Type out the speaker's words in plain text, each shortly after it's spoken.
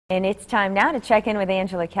And it's time now to check in with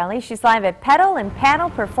Angela Kelly. She's live at Pedal and Paddle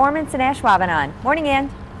Performance in Ashwaubenon. Morning, Ann.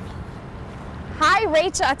 Hi,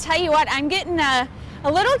 Rachel. I'll tell you what, I'm getting a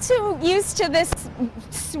little too used to this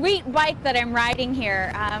sweet bike that I'm riding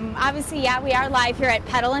here. Obviously, yeah, we are live here at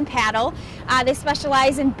Pedal and Paddle. They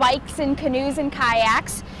specialize in bikes and canoes and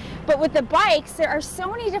kayaks. But with the bikes, there are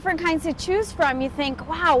so many different kinds to choose from. You think,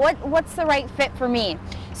 wow, what's the right fit for me?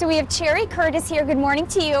 So we have Cherry Curtis here. Good morning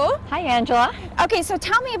to you. Hi, Angela. Okay, so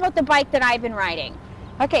tell me about the bike that I've been riding.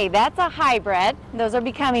 Okay, that's a hybrid. Those are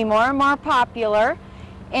becoming more and more popular.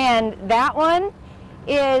 And that one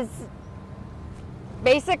is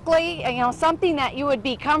basically, something that you would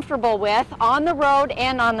be comfortable with on the road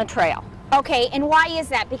and on the trail. Okay, and why is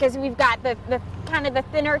that? Because we've got the kind of the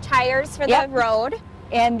thinner tires for the road.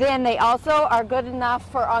 And then they also are good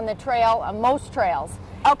enough for on the trail, on most trails.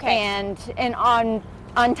 Okay. And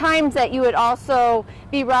on times that you would also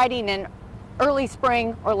be riding in early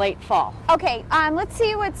spring or late fall. Okay, let's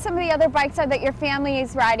see what some of the other bikes are that your family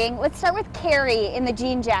is riding. Let's start with Carrie in the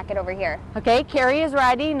jean jacket over here. Okay, Carrie is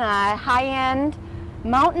riding a high-end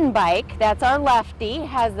mountain bike. That's our lefty.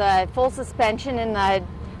 Has a full suspension in the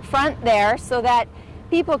front there so that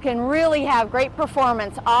people can really have great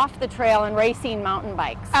performance off the trail and racing mountain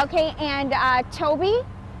bikes. Okay, and Toby?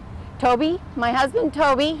 Toby, my husband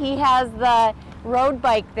Toby, he has the road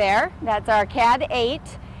bike there. That's our CAD 8,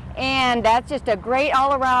 and that's just a great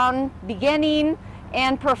all-around beginning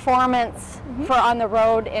and performance for on the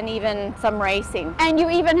road and even some racing. And you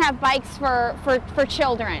even have bikes for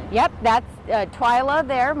children. Yep, that's Twyla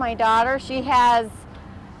there, my daughter. She has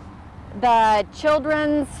the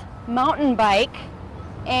children's mountain bike,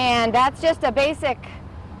 and that's just a basic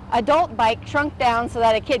adult bike shrunk down so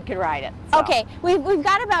that a kid could ride it. So. Okay, we've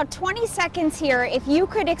got about 20 seconds here. If you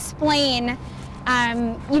could explain,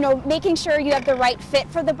 making sure you have the right fit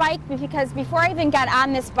for the bike, because before I even got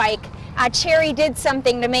on this bike, Cherry did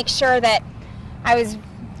something to make sure that I was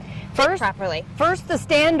fit properly. First, the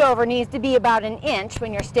standover needs to be about an inch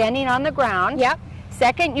when you're standing on the ground. Yep.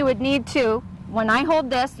 Second, you would need to, when I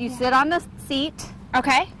hold this, you sit on the seat.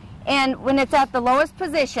 Okay. And when it's at the lowest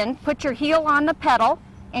position, put your heel on the pedal,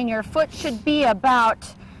 and your foot should be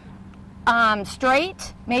about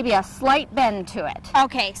straight, maybe a slight bend to it.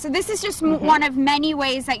 Okay, so this is just one of many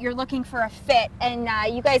ways that you're looking for a fit, and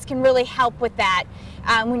you guys can really help with that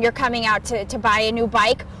when you're coming out to buy a new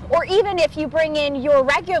bike, or even if you bring in your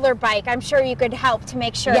regular bike, I'm sure you could help to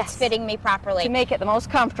make sure it's fitting me properly. To make it the most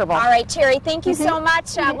comfortable. All right, Cherry, thank you so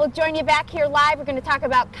much. We'll join you back here live. We're going to talk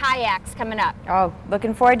about kayaks coming up. Oh,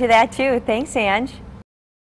 looking forward to that too. Thanks, Ange.